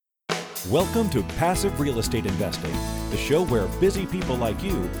Welcome to Passive Real Estate Investing, the show where busy people like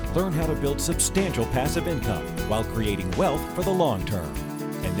you learn how to build substantial passive income while creating wealth for the long term.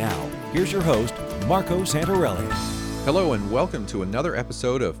 And now, here's your host, Marco Santarelli. Hello and welcome to another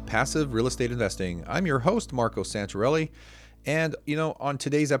episode of Passive Real Estate Investing. I'm your host, Marco Santarelli. And, on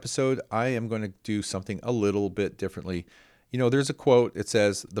today's episode, I am going to do something a little bit differently. There's a quote. It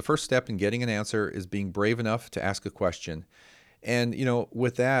says, the first step in getting an answer is being brave enough to ask a question. And,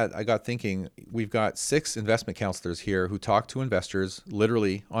 with that, I got thinking, we've got 6 investment counselors here who talk to investors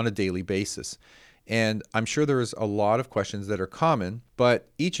literally on a daily basis. And I'm sure there's a lot of questions that are common, but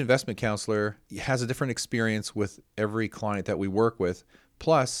each investment counselor has a different experience with every client that we work with.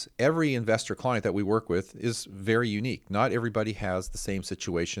 Plus, every investor client that we work with is very unique. Not everybody has the same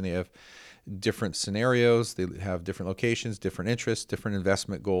situation. They have different scenarios, they have different locations, different interests, different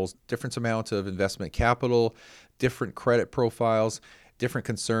investment goals, different amount of investment capital, different credit profiles, different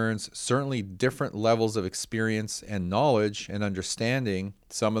concerns, certainly different levels of experience and knowledge and understanding.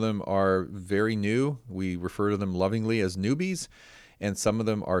 Some of them are very new. We refer to them lovingly as newbies, and some of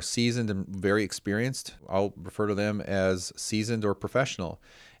them are seasoned and very experienced. I'll refer to them as seasoned or professional.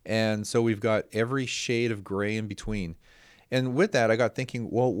 And so we've got every shade of gray in between. And with that, I got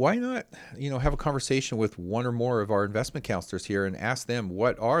thinking, well, why not, have a conversation with one or more of our investment counselors here and ask them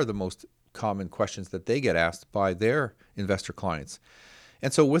what are the most common questions that they get asked by their investor clients.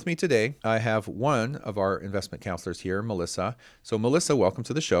 And so with me today, I have one of our investment counselors here, Melissa. So Melissa, welcome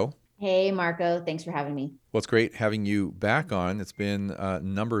to the show. Hey, Marco. Thanks for having me. Well, it's great having you back on. It's been a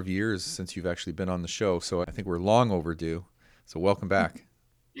number of years since you've actually been on the show, so I think we're long overdue. So welcome back.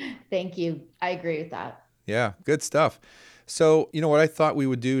 Thank you. I agree with that. Yeah, good stuff. So, what I thought we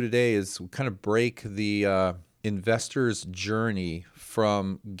would do today is kind of break the investor's journey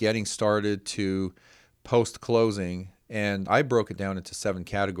from getting started to post-closing. And I broke it down into 7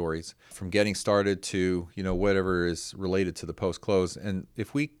 categories from getting started to, whatever is related to the post-close. And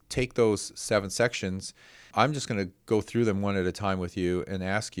if we take those 7 sections, I'm just going to go through them one at a time with you and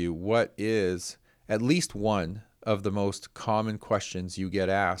ask you what is at least one of the most common questions you get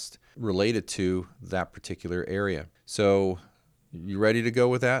asked related to that particular area. So you ready to go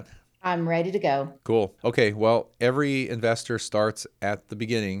with that? I'm ready to go. Cool. Okay. Well, every investor starts at the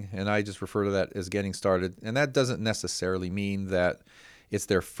beginning, and I just refer to that as getting started. And that doesn't necessarily mean that it's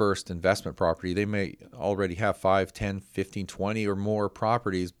their first investment property. They may already have 5, 10, 15, 20 or more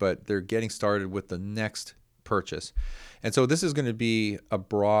properties, but they're getting started with the next purchase. And so this is going to be a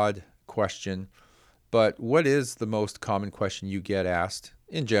broad question, but what is the most common question you get asked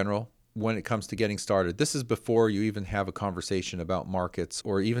in general when it comes to getting started? This is before you even have a conversation about markets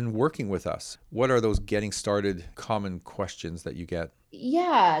or even working with us. What are those getting started common questions that you get?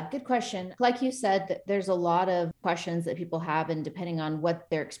 Yeah, good question. Like you said, there's a lot of questions that people have, and depending on what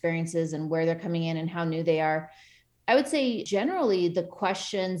their experience is and where they're coming in and how new they are, I would say generally the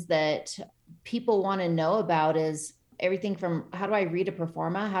questions that people want to know about is everything from how do I read a pro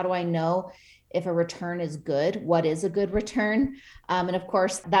forma? How do I know if a return is good? What is a good return? And of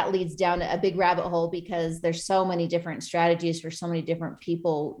course, that leads down a big rabbit hole because there's so many different strategies for so many different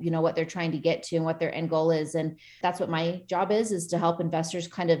people, what they're trying to get to and what their end goal is. And that's what my job is to help investors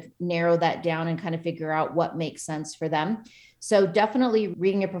kind of narrow that down and kind of figure out what makes sense for them. So definitely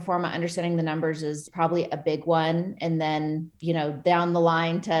reading a pro forma, understanding the numbers is probably a big one. And then, down the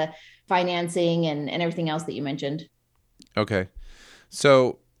line to financing and everything else that you mentioned. Okay.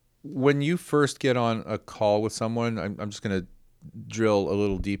 So when you first get on a call with someone, I'm just going to drill a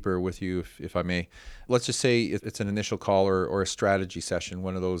little deeper with you, if I may. Let's just say it's an initial call or a strategy session,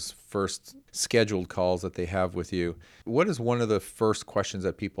 one of those first scheduled calls that they have with you. What is one of the first questions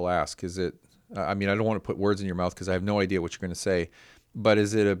that people ask? Is it, I don't want to put words in your mouth because I have no idea what you're going to say, but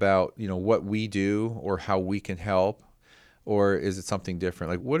is it about, what we do or how we can help? Or is it something different?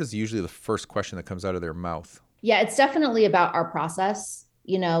 Like, what is usually the first question that comes out of their mouth? Yeah, it's definitely about our process.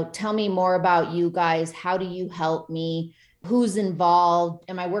 Tell me more about you guys. How do you help me? Who's involved?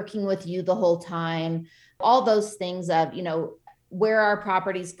 Am I working with you the whole time? All those things of, where our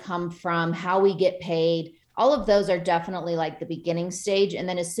properties come from, how we get paid. All of those are definitely like the beginning stage. And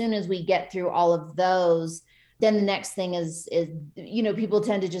then as soon as we get through all of those, then the next thing is, people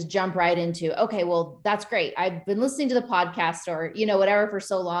tend to just jump right into, okay, well, that's great. I've been listening to the podcast or, whatever for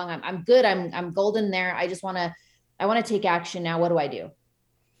so long. I'm good. I'm golden there. I want to take action now. What do I do?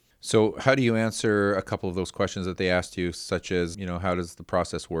 So how do you answer a couple of those questions that they asked you, such as, how does the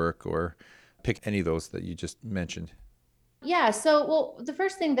process work, or pick any of those that you just mentioned? Yeah. So, well, the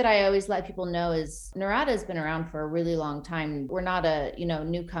first thing that I always let people know is Norada has been around for a really long time. We're not a,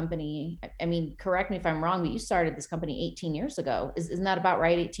 new company. I mean, correct me if I'm wrong, but you started this company 18 years ago. Isn't that about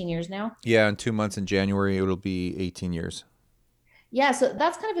right? 18 years now? Yeah, in 2 months in January, it'll be 18 years. Yeah, so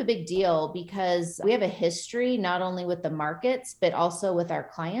that's kind of a big deal because we have a history not only with the markets, but also with our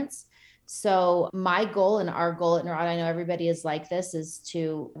clients. So, my goal and our goal at Norada, I know everybody is like this, is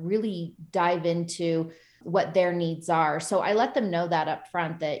to really dive into what their needs are. So, I let them know that up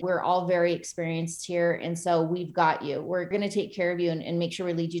front that we're all very experienced here. And so, we've got you. We're going to take care of you and make sure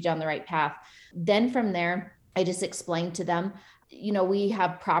we lead you down the right path. Then from there, I just explained to them, we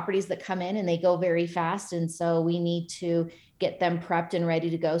have properties that come in and they go very fast. And so, we need to get them prepped and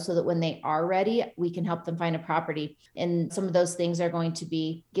ready to go so that when they are ready, we can help them find a property. And some of those things are going to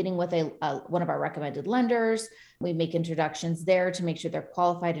be getting with one of our recommended lenders. We make introductions there to make sure they're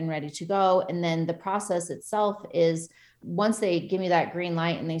qualified and ready to go. And then the process itself is once they give me that green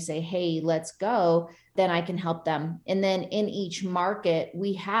light and they say, hey, let's go, then I can help them. And then in each market,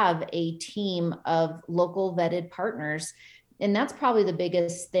 we have a team of local vetted partners. And that's probably the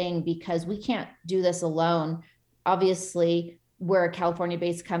biggest thing because we can't do this alone. Obviously, we're a California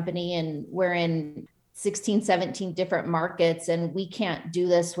based company and we're in 16, 17 different markets, and we can't do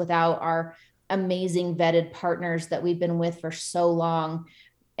this without our amazing vetted partners that we've been with for so long.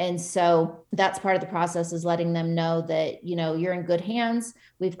 And so that's part of the process, is letting them know that, you're in good hands.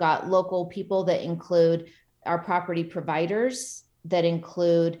 We've got local people that include our property providers, that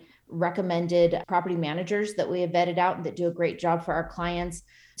include recommended property managers that we have vetted out and that do a great job for our clients,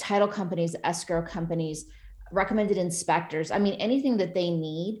 title companies, escrow companies, recommended inspectors. I mean, anything that they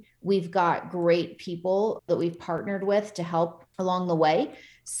need, we've got great people that we've partnered with to help along the way.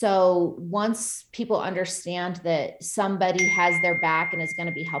 So once people understand that somebody has their back and is going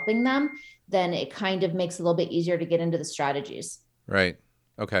to be helping them, then it kind of makes it a little bit easier to get into the strategies. Right.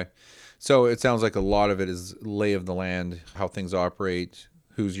 Okay. So it sounds like a lot of it is lay of the land, how things operate,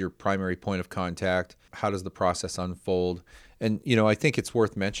 who's your primary point of contact, how does the process unfold. And, I think it's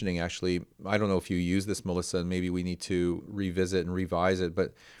worth mentioning, actually, I don't know if you use this, Melissa, and maybe we need to revisit and revise it,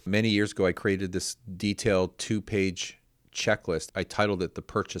 but many years ago, I created this detailed 2-page checklist. I titled it the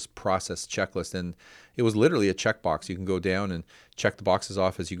Purchase Process Checklist, and it was literally a checkbox. You can go down and check the boxes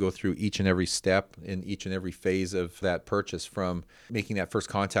off as you go through each and every step in each and every phase of that purchase, from making that first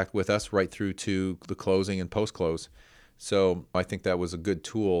contact with us right through to the closing and post-close. So I think that was a good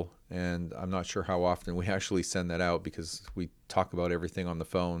tool, and I'm not sure how often we actually send that out because we talk about everything on the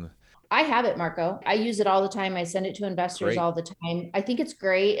phone. I have it, Marco. I use it all the time. I send it to investors Great. all the time. I think it's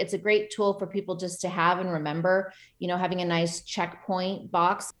great. It's a great tool for people just to have and remember, having a nice checkpoint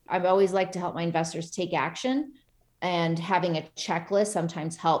box. I've always liked to help my investors take action, and having a checklist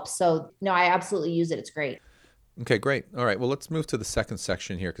sometimes helps. So, no, I absolutely use it. It's great. Okay, great. All right, well, let's move to the second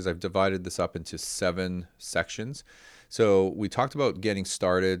section here because I've divided this up into 7 sections. So we talked about getting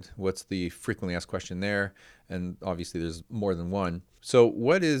started. What's the frequently asked question there? And obviously there's more than one. So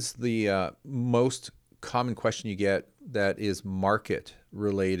what is the most common question you get that is market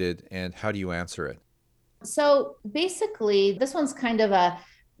related, and how do you answer it? So basically, this one's kind of I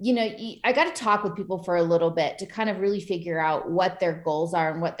got to talk with people for a little bit to kind of really figure out what their goals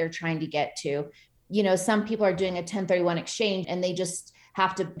are and what they're trying to get to. Some people are doing a 1031 exchange and they just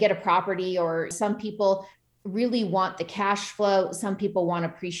have to get a property, or some people really want the cash flow. Some people want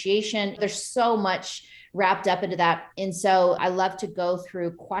appreciation. There's so much wrapped up into that. And so I love to go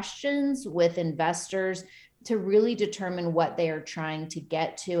through questions with investors to really determine what they are trying to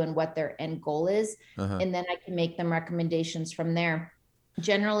get to and what their end goal is. And then I can make them recommendations from there.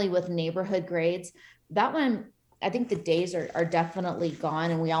 Generally with neighborhood grades, that one, I think the days are definitely gone.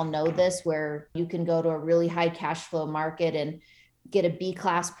 And we all know this, where you can go to a really high cash flow market and get a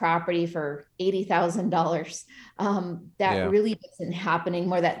B-class property for $80,000. That really isn't happening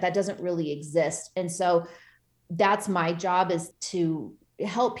more. That doesn't really exist. And so that's my job, is to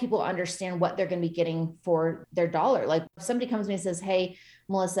help people understand what they're going to be getting for their dollar. Like if somebody comes to me and says, hey,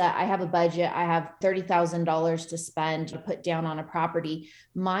 Melissa, I have a budget. I have $30,000 to spend to put down on a property.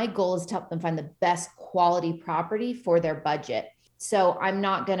 My goal is to help them find the best quality property for their budget. So I'm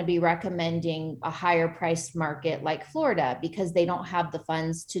not going to be recommending a higher price market like Florida because they don't have the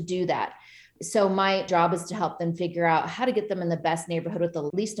funds to do that. So my job is to help them figure out how to get them in the best neighborhood with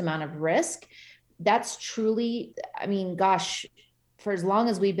the least amount of risk. That's truly, I mean, gosh, for as long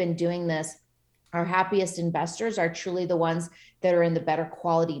as we've been doing this, our happiest investors are truly the ones that are in the better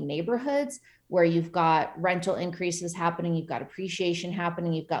quality neighborhoods, where you've got rental increases happening, you've got appreciation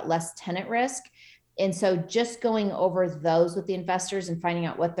happening, you've got less tenant risk. And so just going over those with the investors and finding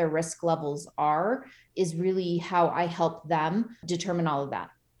out what their risk levels are is really how I help them determine all of that.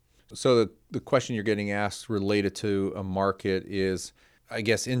 So the question you're getting asked related to a market is, I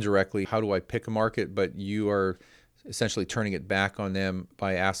guess indirectly, how do I pick a market? But you are essentially turning it back on them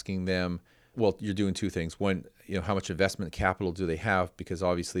by asking them, well, you're doing two things. One, how much investment capital do they have? Because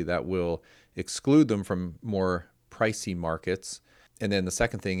obviously that will exclude them from more pricey markets. And then the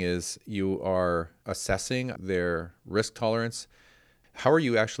second thing is you are assessing their risk tolerance. How are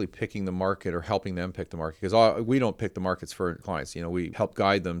you actually picking the market or helping them pick the market? Because we don't pick the markets for clients. We help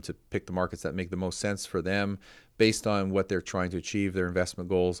guide them to pick the markets that make the most sense for them based on what they're trying to achieve, their investment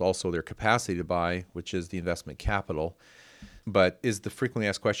goals, also their capacity to buy, which is the investment capital. But is the frequently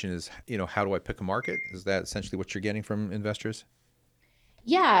asked question is, how do I pick a market? Is that essentially what you're getting from investors?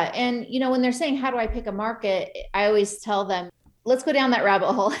 Yeah. And, when they're saying, how do I pick a market? I always tell them, let's go down that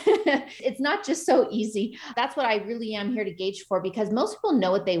rabbit hole. It's not just so easy. That's what I really am here to gauge for, because most people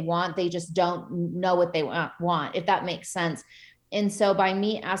know what they want. They just don't know what they want, if that makes sense. And so by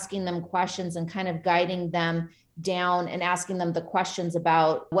me asking them questions and kind of guiding them down and asking them the questions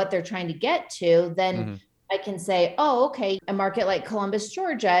about what they're trying to get to, then I can say, oh, okay, a market like Columbus,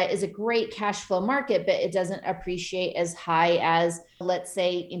 Georgia is a great cash flow market, but it doesn't appreciate as high as, let's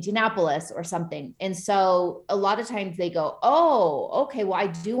say, Indianapolis or something. And so a lot of times they go, oh, okay, well, I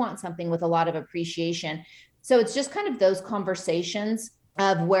do want something with a lot of appreciation. So it's just kind of those conversations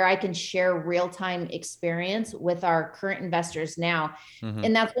of where I can share real-time experience with our current investors now.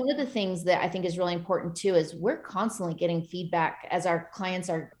 And that's one of the things that I think is really important too, is we're constantly getting feedback as our clients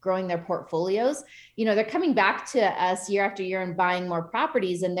are growing their portfolios. They're coming back to us year after year and buying more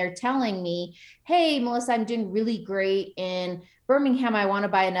properties. And they're telling me, hey, Melissa, I'm doing really great in Birmingham. I want to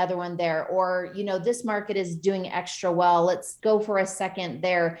buy another one there. Or, this market is doing extra well. Let's go for a second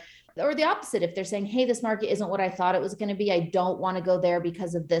there. Or the opposite, if they're saying, hey, this market isn't what I thought it was going to be, I don't want to go there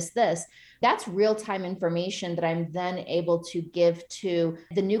because of this. That's real-time information that I'm then able to give to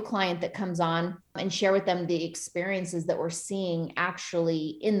the new client that comes on and share with them the experiences that we're seeing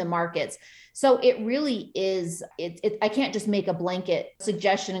actually in the markets. So it really is, I can't just make a blanket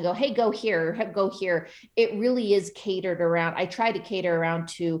suggestion and go, hey, go here, go here. It really is catered around, I try to cater around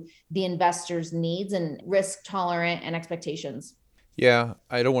to the investor's needs and risk tolerant and expectations. Yeah,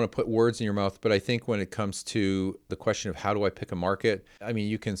 I don't want to put words in your mouth, but I think when it comes to the question of how do I pick a market, I mean,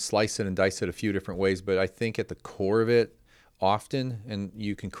 you can slice it and dice it a few different ways, but I think at the core of it, often, and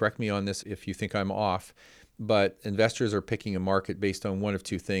you can correct me on this if you think I'm off, but investors are picking a market based on one of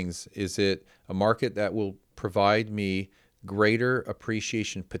two things. Is it a market that will provide me greater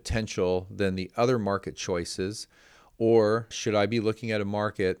appreciation potential than the other market choices, or should I be looking at a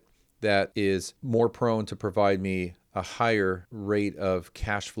market that is more prone to provide me a higher rate of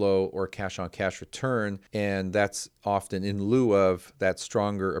cash flow or cash on cash return? And that's often in lieu of that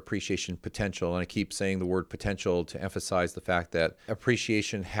stronger appreciation potential. And I keep saying the word potential to emphasize the fact that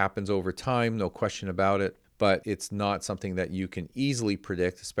appreciation happens over time, no question about it, but it's not something that you can easily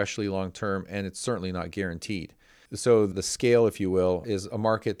predict, especially long term, and it's certainly not guaranteed. So the scale, if you will, is a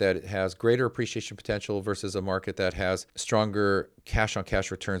market that has greater appreciation potential versus a market that has stronger cash on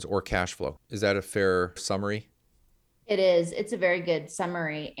cash returns or cash flow. Is that a fair summary? It is. It's a very good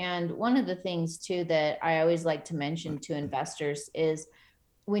summary. And one of the things too that I always like to mention to investors is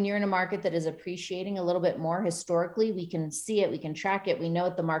when you're in a market that is appreciating a little bit more historically, we can see it, we can track it, we know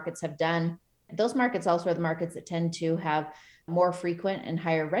what the markets have done. Those markets also are the markets that tend to have more frequent and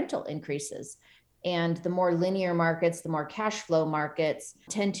higher rental increases. And the more linear markets, the more cash flow markets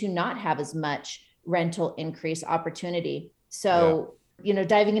tend to not have as much rental increase opportunity. So,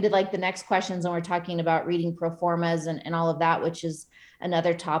 diving into like the next questions, and we're talking about reading pro formas and all of that, which is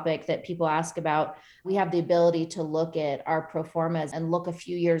another topic that people ask about. We have the ability to look at our pro formas and look a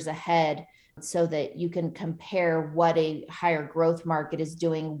few years ahead so that you can compare what a higher growth market is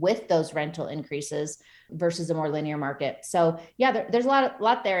doing with those rental increases versus a more linear market. So yeah, there's a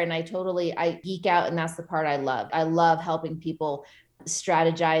lot there. And I geek out, and that's the part I love. I love helping people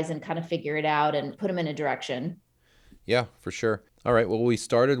strategize and kind of figure it out and put them in a direction. Yeah, for sure. All right. Well, we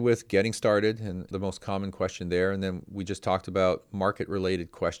started with getting started and the most common question there. And then we just talked about market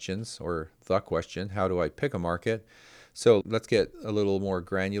related questions, or the question, how do I pick a market? So let's get a little more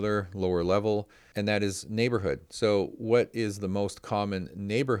granular, lower level, and that is neighborhood. So what is the most common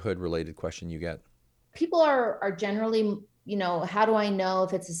neighborhood related question you get? People are generally, how do I know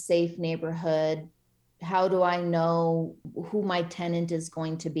if it's a safe neighborhood? How do I know who my tenant is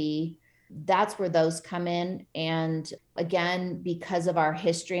going to be? That's where those come in. And again, because of our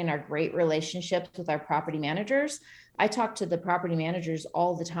history and our great relationships with our property managers, I talk to the property managers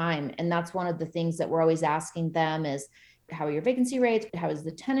all the time. And that's one of the things that we're always asking them is, how are your vacancy rates? How is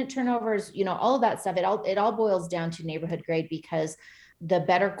the tenant turnovers? All of that stuff. It all boils down to neighborhood grade, because the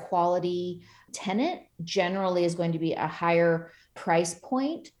better quality tenant generally is going to be a higher price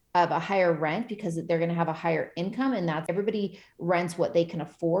point of a higher rent, because they're going to have a higher income, and that's everybody rents what they can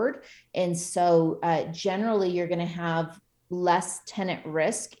afford. And so generally you're going to have less tenant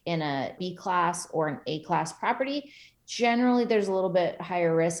risk in a B class or an A class property. Generally there's a little bit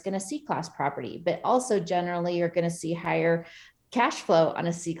higher risk in a C class property, but also generally you're going to see higher cash flow on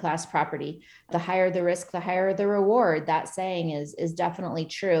a C class property. The higher the risk, the higher the reward. That saying is definitely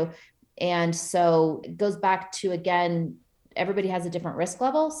true. And so it goes back to, again, everybody has a different risk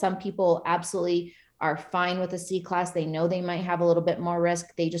level. Some people absolutely are fine with a C class. They know they might have a little bit more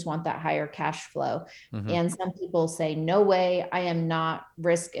risk. They just want that higher cash flow. And some people say, no way, I am not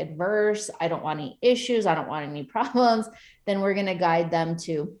risk adverse. I don't want any issues. I don't want any problems. Then we're going to guide them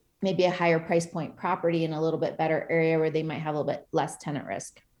to maybe a higher price point property in a little bit better area where they might have a little bit less tenant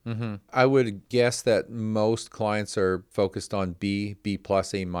risk. I would guess that most clients are focused on B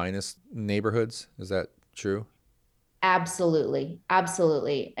plus, A minus neighborhoods. Is that true? Absolutely.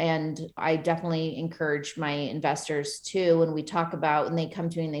 Absolutely. And I definitely encourage my investors too, when we talk about, when they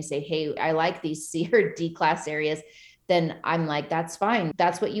come to me and they say, hey, I like these C or D class areas, then I'm like, that's fine.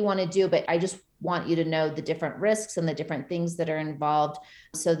 That's what you want to do. But I just want you to know the different risks and the different things that are involved,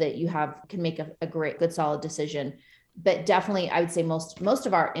 so that you can make a great, good, solid decision. But definitely, I would say most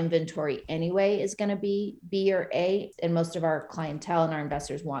of our inventory anyway is going to be B or A, and most of our clientele and our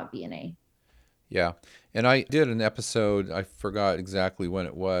investors want B and A. Yeah. And I did an episode, I forgot exactly when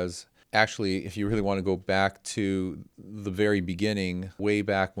it was. Actually, if you really want to go back to the very beginning, way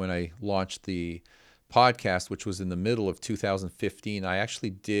back when I launched the podcast, which was in the middle of 2015, I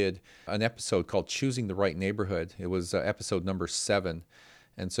actually did an episode called Choosing the Right Neighborhood. It was episode number 7.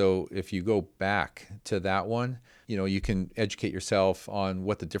 And so if you go back to that one, you can educate yourself on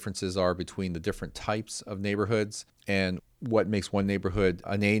what the differences are between the different types of neighborhoods and what makes one neighborhood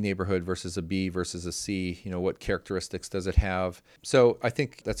an A neighborhood versus a B versus a C. What characteristics does it have? So I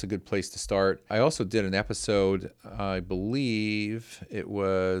think that's a good place to start. I also did an episode, I believe it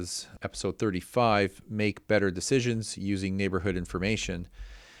was episode 35, Make Better Decisions Using Neighborhood Information.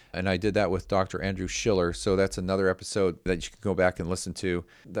 And I did that with Dr. Andrew Schiller. So that's another episode that you can go back and listen to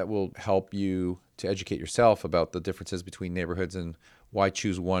that will help you to educate yourself about the differences between neighborhoods and why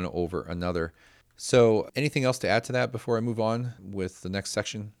choose one over another. So anything else to add to that before I move on with the next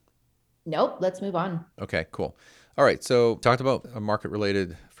section? Nope, let's move on. Okay, cool. All right, so talked about a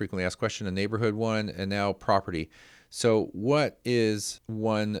market-related frequently asked question, a neighborhood one, and now property. So what is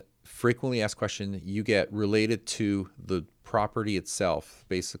one frequently asked question you get related to the property itself,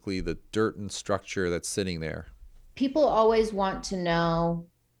 basically the dirt and structure that's sitting there? People always want to know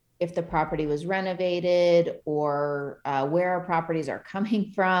if the property was renovated, or where our properties are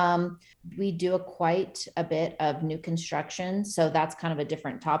coming from. We do quite a bit of new construction, so that's kind of a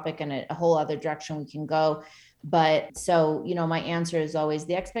different topic and a whole other direction we can go. But so, my answer is always,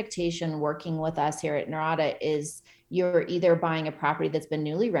 the expectation working with us here at Norada is you're either buying a property that's been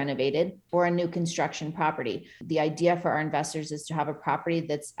newly renovated or a new construction property. The idea for our investors is to have a property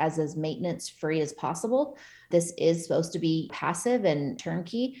that's as maintenance free as possible. This is supposed to be passive and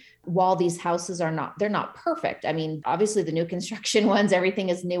turnkey. While these houses they're not perfect. I mean, obviously the new construction ones, everything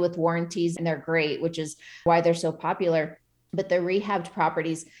is new with warranties and they're great, which is why they're so popular. But the rehabbed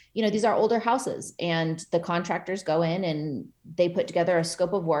properties, these are older houses, and the contractors go in and they put together a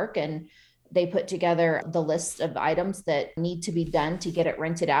scope of work, and they put together the list of items that need to be done to get it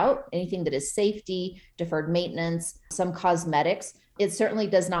rented out. Anything that is safety, deferred maintenance, some cosmetics. It certainly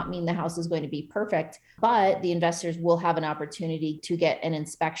does not mean the house is going to be perfect, but the investors will have an opportunity to get an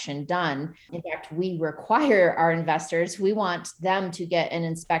inspection done. In fact, we require our investors, we want them to get an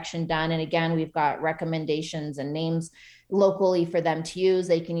inspection done. And again, we've got recommendations and names locally for them to use.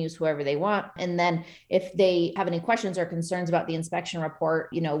 They can use whoever they want. And then if they have any questions or concerns about the inspection report,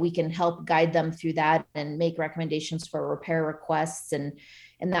 we can help guide them through that and make recommendations for repair requests and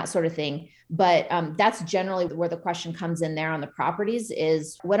that sort of thing. But that's generally where the question comes in there on the properties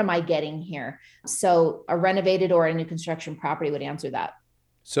is, what am I getting here? So a renovated or a new construction property would answer that.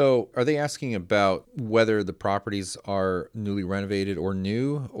 So are they asking about whether the properties are newly renovated or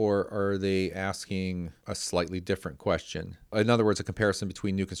new, or are they asking a slightly different question? In other words, a comparison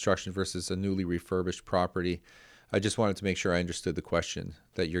between new construction versus a newly refurbished property. I just wanted to make sure I understood the question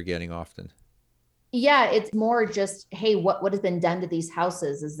that you're getting often. Yeah, it's more just, hey, what has been done to these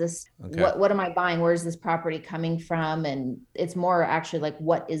houses? Is this, Okay. what am I buying? Where's this property coming from? And it's more actually like,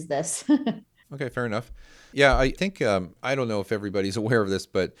 what is this? Okay, fair enough. Yeah, I think, I don't know if everybody's aware of this,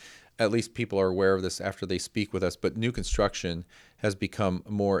 but at least people are aware of this after they speak with us. But new construction has become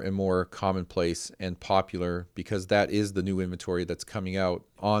more and more commonplace and popular because that is the new inventory that's coming out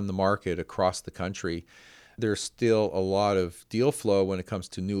on the market across the country. There's still a lot of deal flow when it comes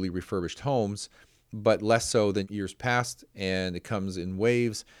to newly refurbished homes, but less so than years past, and it comes in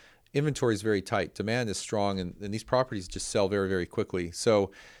waves. Inventory is very tight, demand is strong, and these properties just sell very, very quickly.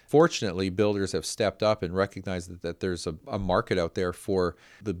 So fortunately, builders have stepped up and recognized that there's a market out there for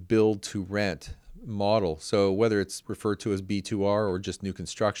the build to rent model. So whether it's referred to as B2R or just new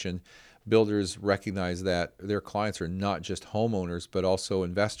construction, builders recognize that their clients are not just homeowners, but also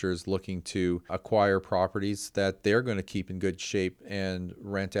investors looking to acquire properties that they're going to keep in good shape and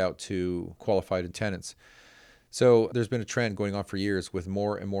rent out to qualified tenants. So there's been a trend going on for years with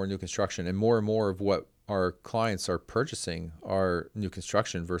more and more new construction, and more of what our clients are purchasing are new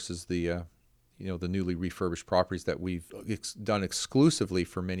construction versus the newly refurbished properties that we've done exclusively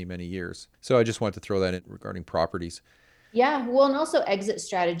for many, many years. So I just wanted to throw that in regarding properties. Yeah, well, and also exit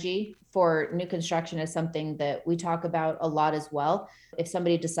strategy for new construction is something that we talk about a lot as well. If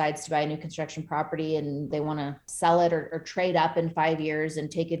somebody decides to buy a new construction property and they want to sell it or trade up in 5 years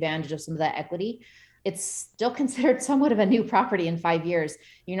and take advantage of some of that equity, it's still considered somewhat of a new property in 5 years.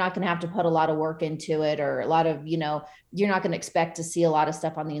 You're not going to have to put a lot of work into it, or a lot of, you're not going to expect to see a lot of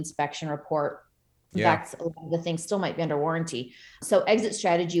stuff on the inspection report. In Yeah. fact, a lot of the things still might be under warranty. So exit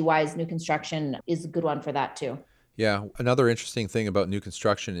strategy wise, new construction is a good one for that too. Yeah. Another interesting thing about new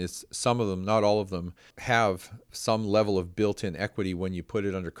construction is some of them, not all of them, have some level of built-in equity when you put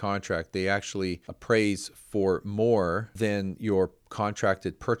it under contract. They actually appraise for more than your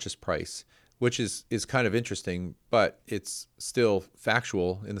contracted purchase price, which is kind of interesting, but it's still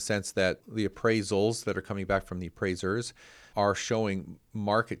factual in the sense that the appraisals that are coming back from the appraisers are showing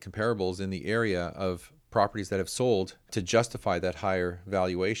market comparables in the area of properties that have sold to justify that higher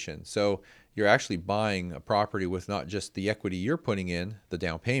valuation. So you're actually buying a property with not just the equity you're putting in, the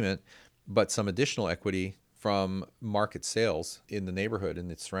down payment, but some additional equity from market sales in the neighborhood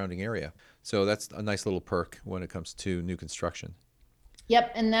and its surrounding area. So that's a nice little perk when it comes to new construction.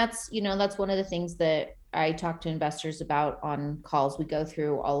 Yep. And that's one of the things that I talk to investors about on calls. We go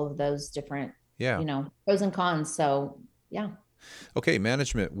through all of those different, Yeah. pros and cons. So yeah. Okay,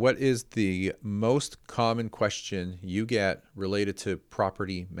 management. What is the most common question you get related to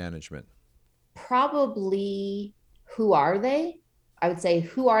property management? Probably, who are they? I would say,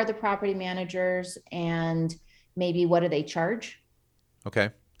 who are the property managers, and maybe what do they charge? Okay.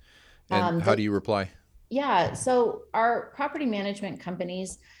 And how The do you reply? Yeah. So our property management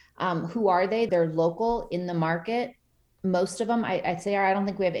companies, who are they? They're local in the market. Most of them, I'd say, I don't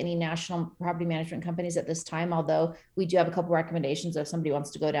think we have any national property management companies at this time, although we do have a couple recommendations if somebody wants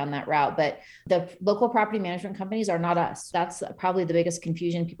to go down that route. But the local property management companies are not us. That's probably the biggest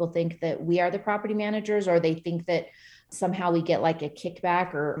confusion. People think that we are the property managers, or they think that somehow we get like a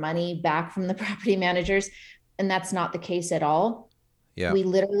kickback or money back from the property managers. And that's not the case at all. Yeah. We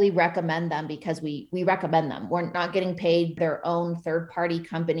literally recommend them because we recommend them. We're not getting paid. Their own third party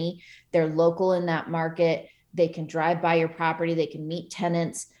company. They're local in that market. They can drive by your property. They can meet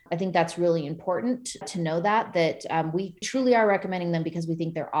tenants. I think that's really important to know that we truly are recommending them because we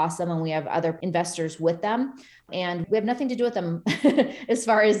think they're awesome, and we have other investors with them, and we have nothing to do with them as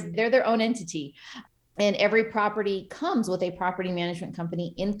far as they're their own entity. And every property comes with a property management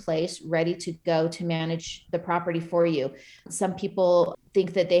company in place, ready to go to manage the property for you. Some people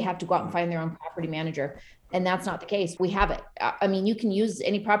think that they have to go out and find their own property manager, and that's not the case. We have it. I mean, you can use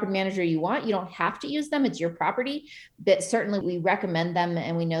any property manager you want. You don't have to use them. It's your property, but certainly we recommend them,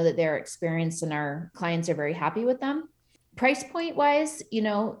 and we know that they're experienced and our clients are very happy with them. Price point wise,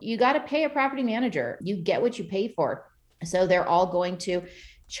 you got to pay a property manager. You get what you pay for. So they're all going to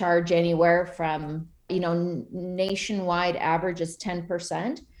charge anywhere from, nationwide average is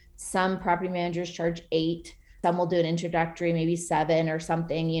 10%. Some property managers charge 8. Some will do an introductory, maybe 7 or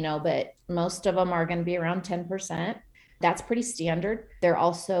something, but most of them are going to be around 10%. That's pretty standard. They're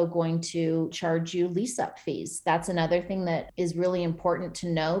also going to charge you lease up fees. That's another thing that is really important to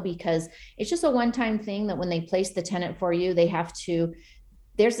know, because it's just a one-time thing that when they place the tenant for you, they have to,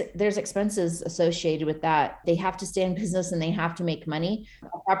 there's expenses associated with that. They have to stay in business and they have to make money.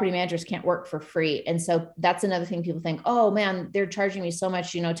 Property managers can't work for free. And so that's another thing people think, oh man, they're charging me so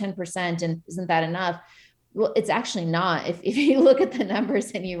much, 10%, and isn't that enough? Well, it's actually not. If you look at the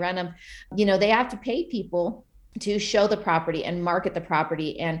numbers and you run them, they have to pay people to show the property and market the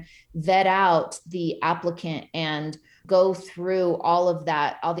property and vet out the applicant and go through all of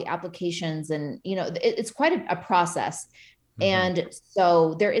that, all the applications. And, it's quite a process. Hmm. And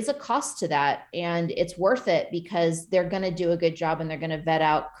so there is a cost to that, and it's worth it because they're going to do a good job and they're going to vet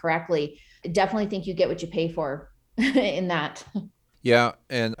out correctly. I definitely think you get what you pay for in that. Yeah,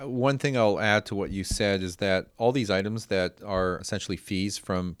 and one thing I'll add to what you said is that all these items that are essentially fees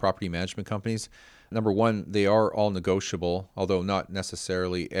from property management companies, number one, they are all negotiable, although not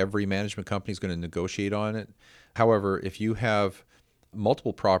necessarily every management company is going to negotiate on it. However, if you have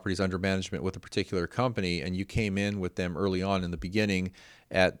multiple properties under management with a particular company and you came in with them early on in the beginning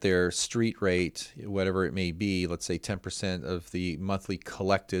at their street rate, whatever it may be, let's say 10% of the monthly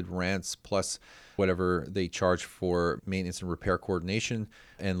collected rents plus whatever they charge for maintenance and repair coordination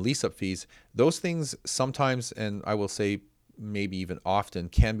and lease up fees, those things sometimes, and I will say maybe even often,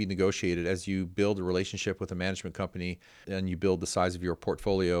 can be negotiated as you build a relationship with a management company and you build the size of your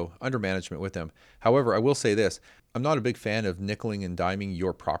portfolio under management with them. However, I will say this: I'm not a big fan of nickeling and diming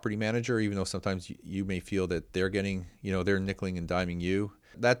your property manager, even though sometimes you may feel that they're getting, they're nickeling and diming you.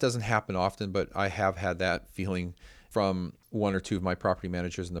 That doesn't happen often, but I have had that feeling from one or two of my property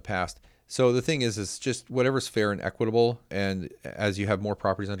managers in the past. So the thing is just whatever's fair and equitable. And as you have more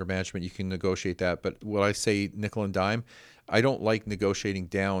properties under management, you can negotiate that. But when I say nickel and dime, I don't like negotiating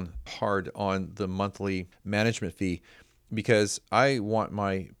down hard on the monthly management fee because I want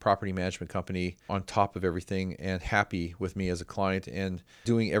my property management company on top of everything and happy with me as a client and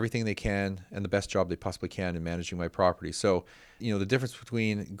doing everything they can and the best job they possibly can in managing my property. So, the difference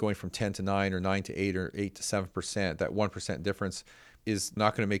between going from 10 to 9 or 9 to 8 or 8 to 7%, that 1% difference is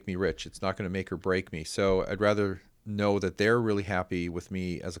not going to make me rich. It's not going to make or break me. So I'd rather know that they're really happy with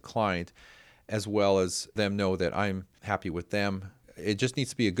me as a client, as well as them know that I'm happy with them. It just needs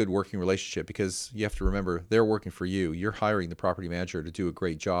to be a good working relationship because you have to remember they're working for you. You're hiring the property manager to do a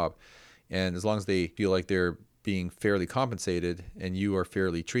great job. And as long as they feel like they're being fairly compensated and you are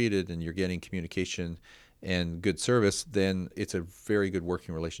fairly treated and you're getting communication and good service, then it's a very good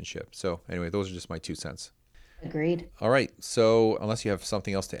working relationship. So anyway, those are just my 2 cents. Agreed. All right. So unless you have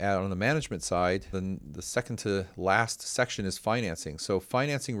something else to add on the management side, then the second to last section is financing. So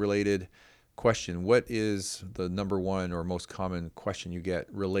financing related question: what is the number one or most common question you get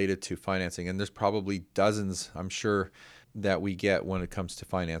related to financing? And there's probably dozens, I'm sure, that we get when it comes to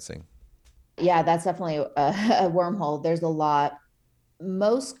financing. Yeah, that's definitely a wormhole. There's a lot.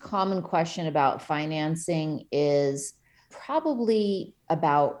 Most common question about financing is probably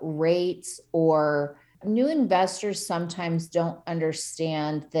about rates, or new investors sometimes don't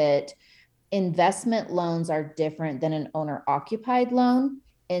understand that investment loans are different than an owner occupied loan.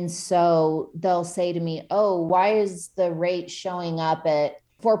 And so they'll say to me, oh, why is the rate showing up at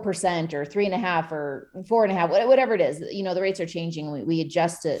 4% or 3.5% or 4.5%, whatever it is? The rates are changing. We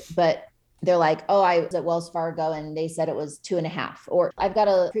adjust it. But they're like, oh, I was at Wells Fargo and they said it was 2.5%. Or I've got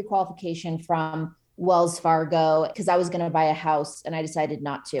a pre-qualification from Wells Fargo because I was going to buy a house and I decided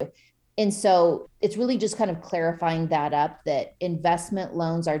not to. And so it's really just kind of clarifying that up, that investment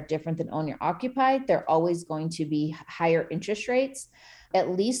loans are different than owner occupied. They're always going to be higher interest rates, at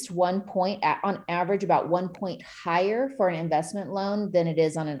least 1 point, on average, about 1 point higher for an investment loan than it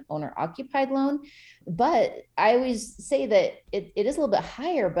is on an owner occupied loan. But I always say that it is a little bit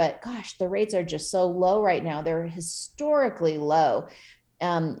higher, but gosh, the rates are just so low right now. They're historically low.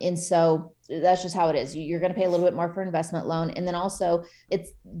 And so that's just how it is. You're going to pay a little bit more for investment loan. And then also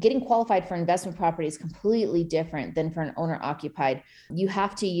it's getting qualified for investment property is completely different than for an owner occupied. You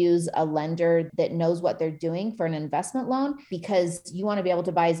have to use a lender that knows what they're doing for an investment loan because you want to be able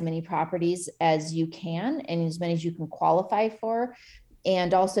to buy as many properties as you can and as many as you can qualify for.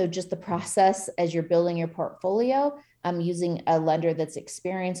 And also just the process as you're building your portfolio, using a lender that's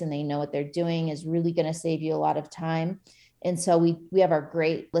experienced and they know what they're doing is really going to save you a lot of time. And so we have our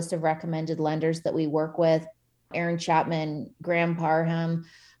great list of recommended lenders that we work with: Aaron Chapman, Graham Parham,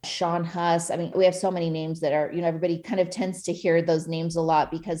 Sean Huss. I mean, we have so many names that are, everybody kind of tends to hear those names a lot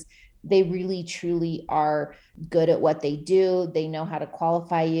because they really truly are good at what they do. They know how to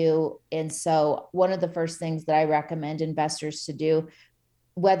qualify you. And so one of the first things that I recommend investors to do,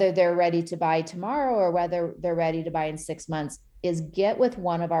 whether they're ready to buy tomorrow or whether they're ready to buy in 6 months, is get with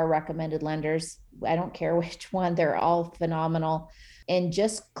one of our recommended lenders. I don't care which one, they're all phenomenal. And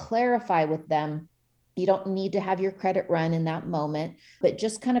just clarify with them. You don't need to have your credit run in that moment, but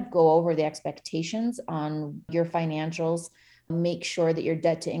just kind of go over the expectations on your financials. Make sure that your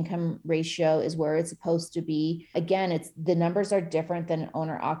debt to income ratio is where it's supposed to be. Again, the numbers are different than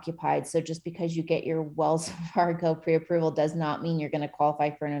owner occupied. So just because you get your Wells Fargo pre-approval does not mean you're going to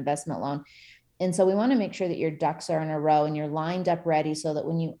qualify for an investment loan. And so we want to make sure that your ducks are in a row and you're lined up ready so that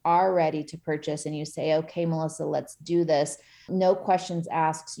when you are ready to purchase and you say, okay, Melissa, let's do this, no questions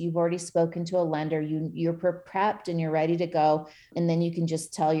asked. You've already spoken to a lender. You're prepped and you're ready to go. And then you can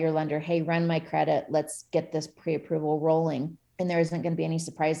just tell your lender, hey, run my credit. Let's get this pre-approval rolling. And there isn't going to be any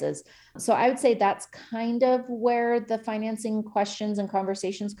surprises. So I would say that's kind of where the financing questions and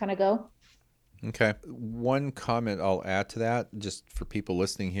conversations kind of go. Okay. One comment I'll add to that, just for people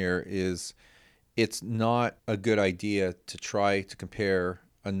listening here, is it's not a good idea to try to compare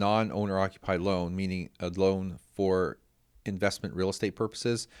a non-owner occupied loan, meaning a loan for investment real estate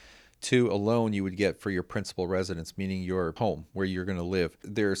purposes, to a loan you would get for your principal residence, meaning your home where you're going to live.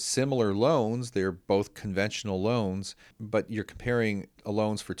 They're similar loans. They're both conventional loans, but you're comparing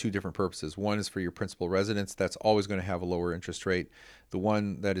loans for two different purposes. One is for your principal residence. That's always going to have a lower interest rate. The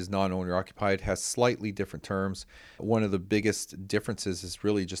one that is non-owner occupied has slightly different terms. One of the biggest differences is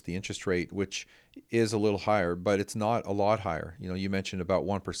really just the interest rate, which is a little higher, but it's not a lot higher. You mentioned about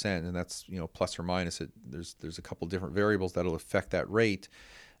 1%, and that's, plus or minus. There's a couple different variables that'll affect that rate,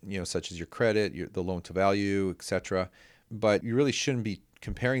 such as your credit, the loan to value, etc. But you really shouldn't be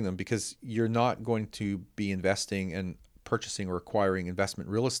comparing them because you're not going to be investing and purchasing or acquiring investment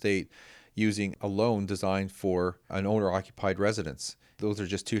real estate using a loan designed for an owner-occupied residence. Those are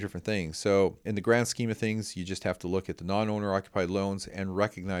just two different things. So in the grand scheme of things, you just have to look at the non-owner occupied loans and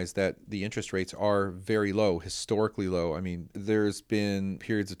recognize that the interest rates are very low, historically low. I mean, there's been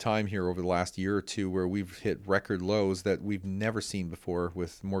periods of time here over the last year or two where we've hit record lows that we've never seen before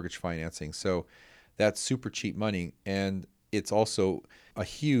with mortgage financing. So that's super cheap money. And it's also a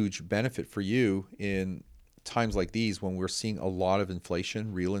huge benefit for you in times like these when we're seeing a lot of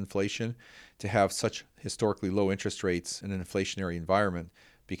inflation, real inflation, to have such historically low interest rates in an inflationary environment,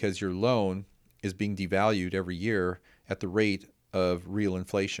 because your loan is being devalued every year at the rate of real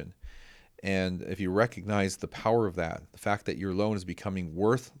inflation. And if you recognize the power of that, the fact that your loan is becoming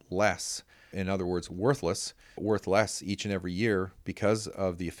worth less, in other words, worth less each and every year because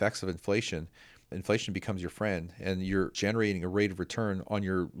of the effects of inflation becomes your friend, and you're generating a rate of return on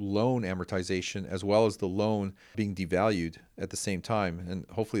your loan amortization as well as the loan being devalued at the same time. And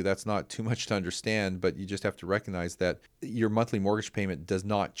hopefully that's not too much to understand, but you just have to recognize that your monthly mortgage payment does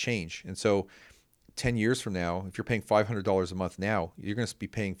not change. And so 10 years from now, if you're paying $500 a month now, you're going to be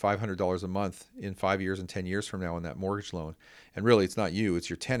paying $500 a month in 5 years and 10 years from now on that mortgage loan. And really, it's not you, it's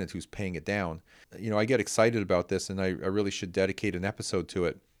your tenant who's paying it down. I get excited about this, and I really should dedicate an episode to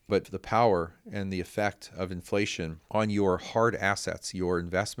it. But the power and the effect of inflation on your hard assets, your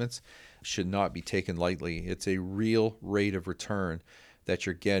investments, should not be taken lightly. It's a real rate of return that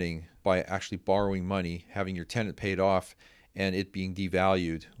you're getting by actually borrowing money, having your tenant paid off, and it being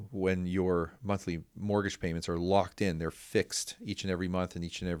devalued when your monthly mortgage payments are locked in. They're fixed each and every month and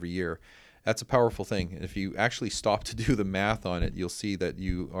each and every year. That's a powerful thing. And if you actually stop to do the math on it, you'll see that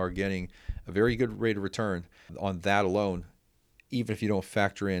you are getting a very good rate of return on that alone, even if you don't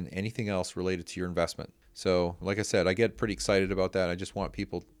factor in anything else related to your investment. So like I said, I get pretty excited about that. I just want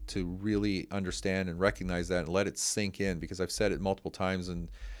people to really understand and recognize that and let it sink in, because I've said it multiple times and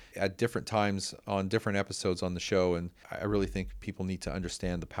at different times on different episodes on the show, and I really think people need to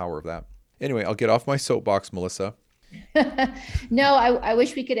understand the power of that. Anyway, I'll get off my soapbox, Melissa. No, I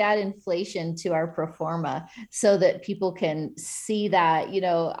wish we could add inflation to our pro forma so that people can see that,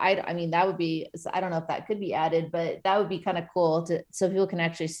 I mean, that would be, I don't know if that could be added, but that would be kind of cool so people can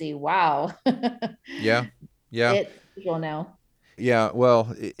actually see, wow. Yeah. It's visual now. Yeah,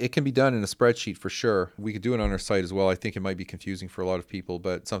 well, it can be done in a spreadsheet for sure. We could do it on our site as well. I think it might be confusing for a lot of people,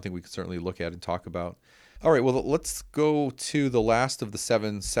 but something we could certainly look at and talk about. All right, well, let's go to the last of the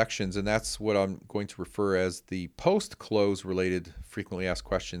 7 sections, and that's what I'm going to refer as the post-close related frequently asked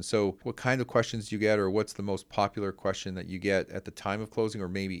questions. So what kind of questions do you get, or what's the most popular question that you get at the time of closing or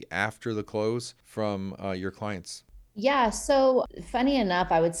maybe after the close from your clients? Yeah, so funny enough,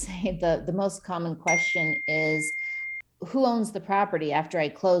 I would say the most common question is, who owns the property after I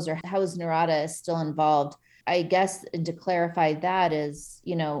close, or how is Norada still involved? I guess to clarify that is,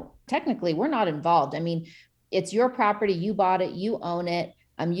 technically we're not involved. I mean, it's your property. You bought it, you own it.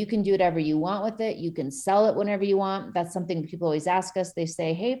 You can do whatever you want with it. You can sell it whenever you want. That's something people always ask us. They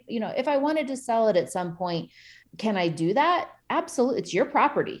say, hey, if I wanted to sell it at some point, can I do that? Absolutely. It's your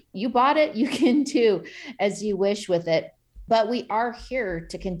property. You bought it. You can do as you wish with it. But we are here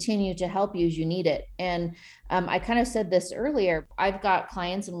to continue to help you as you need it. And I kind of said this earlier. I've got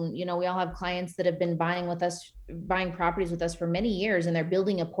clients, and we all have clients that have been buying properties with us for many years, and they're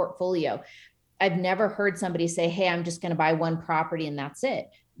building a portfolio. I've never heard somebody say, hey, I'm just going to buy one property and that's it.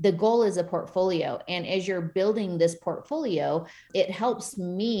 The goal is a portfolio. And as you're building this portfolio, it helps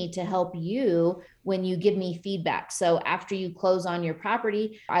me to help you when you give me feedback. So after you close on your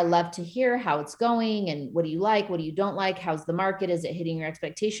property, I love to hear how it's going and what do you like? What do you don't like? How's the market? Is it hitting your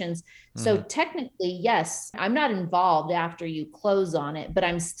expectations? So technically, yes, I'm not involved after you close on it, but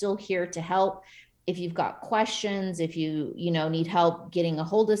I'm still here to help. If you've got questions, if you need help getting a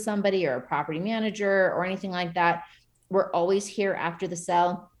hold of somebody or a property manager or anything like that, we're always here after the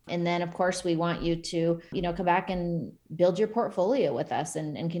sale. And then of course we want you to, come back and build your portfolio with us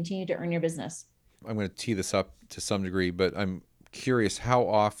and continue to earn your business. I'm going to tee this up to some degree, but I'm curious, how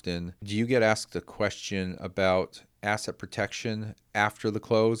often do you get asked a question about asset protection after the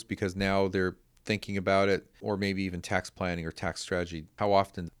close? Because now they're thinking about it, or maybe even tax planning or tax strategy. How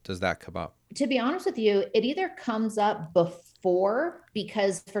often does that come up? To be honest with you, it either comes up before,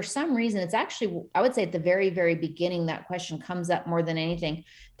 because for some reason, it's actually, I would say at the very, very beginning, that question comes up more than anything.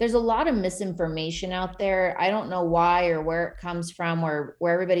 There's a lot of misinformation out there. I don't know why or where it comes from, or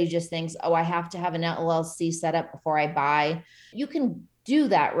where everybody just thinks, oh, I have to have an LLC set up before I buy. You can do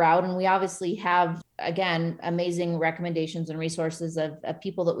that route. And we obviously have, again, amazing recommendations and resources of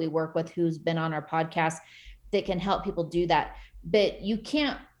people that we work with who's been on our podcast that can help people do that. But you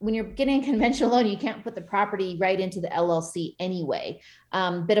can't, when you're getting a conventional loan, you can't put the property right into the LLC anyway.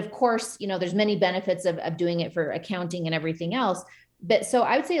 But of course, there's many benefits of doing it for accounting and everything else. But so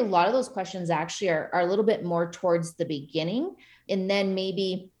I would say a lot of those questions actually are a little bit more towards the beginning. And then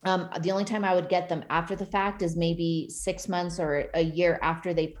maybe the only time I would get them after the fact is maybe 6 months or a year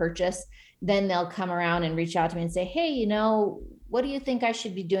after they purchase. Then they'll come around and reach out to me and say, hey, what do you think I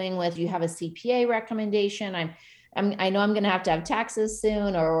should be doing with, you have a CPA recommendation? I know I'm going to have taxes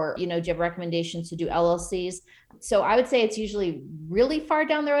soon, or, do you have recommendations to do LLCs? So I would say it's usually really far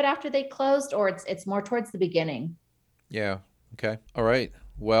down the road after they closed, or it's more towards the beginning. Yeah. Okay. All right.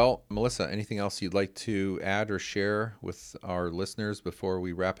 Well, Melissa, anything else you'd like to add or share with our listeners before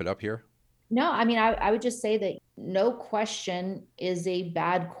we wrap it up here? No, I would just say that no question is a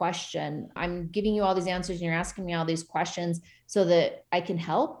bad question. I'm giving you all these answers and you're asking me all these questions so that I can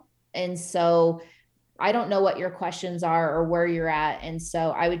help. And so I don't know what your questions are or where you're at. And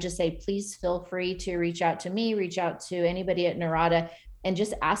so I would just say, please feel free to reach out to me, reach out to anybody at Norada, and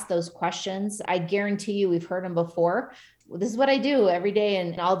just ask those questions. I guarantee you we've heard them before. This is what I do every day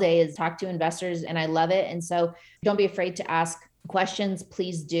and all day, is talk to investors, and I love it. And so don't be afraid to ask questions.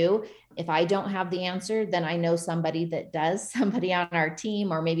 Please do. If I don't have the answer, then I know somebody that does, somebody on our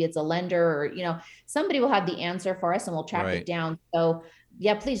team, or maybe it's a lender, or, somebody will have the answer for us and we'll track it down. So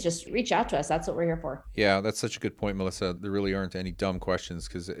yeah, please just reach out to us. That's what we're here for. Yeah, that's such a good point, Melissa. There really aren't any dumb questions,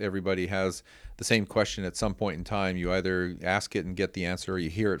 because everybody has the same question at some point in time. You either ask it and get the answer, or you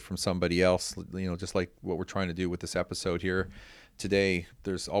hear it from somebody else, just like what we're trying to do with this episode here today.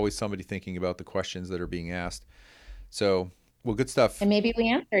 There's always somebody thinking about the questions that are being asked. So, well, good stuff. And maybe we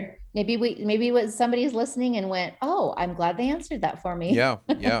answered. Maybe somebody's listening and went, oh, I'm glad they answered that for me. Yeah.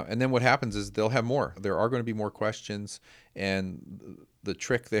 And then what happens is they'll have more. There are going to be more questions. And the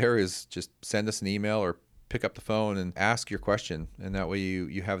trick there is just send us an email or pick up the phone and ask your question. And that way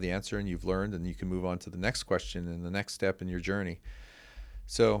you have the answer and you've learned, and you can move on to the next question and the next step in your journey.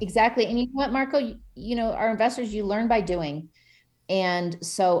 So exactly. And you know what, Marco, our investors, you learn by doing. And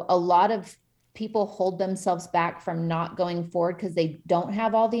so a lot of people hold themselves back from not going forward because they don't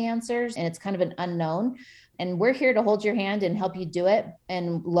have all the answers and it's kind of an unknown. And we're here to hold your hand and help you do it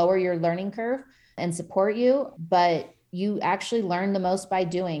and lower your learning curve and support you. But you actually learn the most by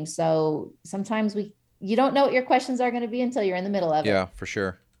doing. So sometimes you don't know what your questions are going to be until you're in the middle of it. Yeah, for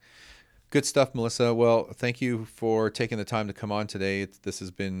sure. Good stuff, Melissa. Well, thank you for taking the time to come on today. This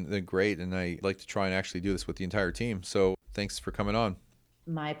has been great, and I'd like to try and actually do this with the entire team. So thanks for coming on.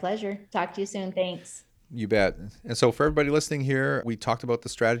 My pleasure. Talk to you soon. Thanks. You bet. And so for everybody listening here, we talked about the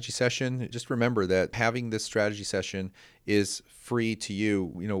strategy session. Just remember that having this strategy session is free to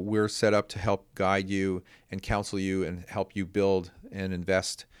you. We're set up to help guide you and counsel you and help you build and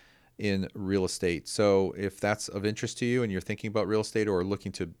invest in real estate. So if that's of interest to you and you're thinking about real estate or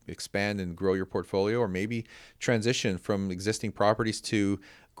looking to expand and grow your portfolio, or maybe transition from existing properties to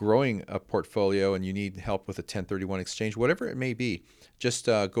growing a portfolio and you need help with a 1031 exchange, whatever it may be, just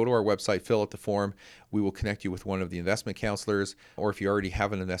go to our website, fill out the form. we will connect you with one of the investment counselors, or if you already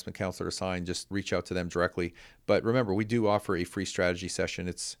have an investment counselor assigned, just reach out to them directly. But remember, we do offer a free strategy session.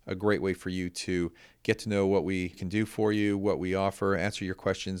 It's a great way for you to get to know what we can do for you, what we offer, answer your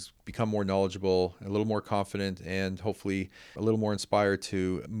questions, become more knowledgeable, a little more confident, and hopefully a little more inspired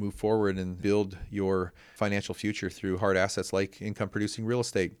to move forward and build your financial future through hard assets like income producing real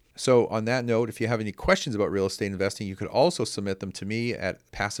estate. So on that note, if you have any questions about real estate investing, you could also submit them to me at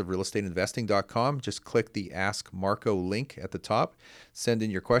passiverealestateinvesting.com. Just click the Ask Marco link at the top. Send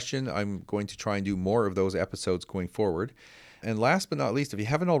in your question. I'm going to try and do more of those episodes going forward. And last but not least, if you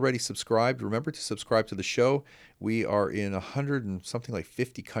haven't already subscribed, remember to subscribe to the show. We are in 100 and something like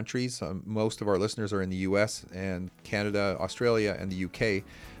 50 countries. Most of our listeners are in the US and Canada, Australia, and the UK.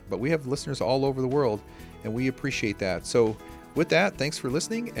 But we have listeners all over the world, and we appreciate that. So with that, thanks for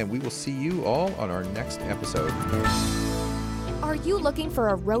listening, and we will see you all on our next episode. Are you looking for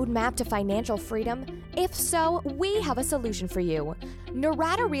a roadmap to financial freedom? If so, we have a solution for you.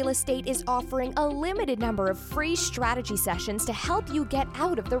 Norada Real Estate is offering a limited number of free strategy sessions to help you get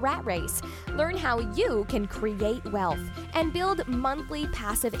out of the rat race. Learn how you can create wealth and build monthly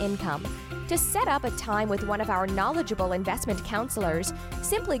passive income. To set up a time with one of our knowledgeable investment counselors,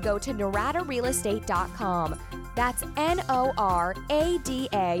 simply go to noradarealestate.com. That's NORADA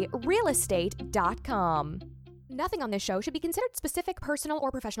realestate.com. Nothing on this show should be considered specific, personal,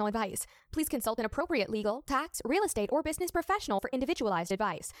 or professional advice. Please consult an appropriate legal, tax, real estate, or business professional for individualized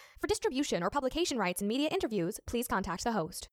advice. For distribution or publication rights and media interviews, please contact the host.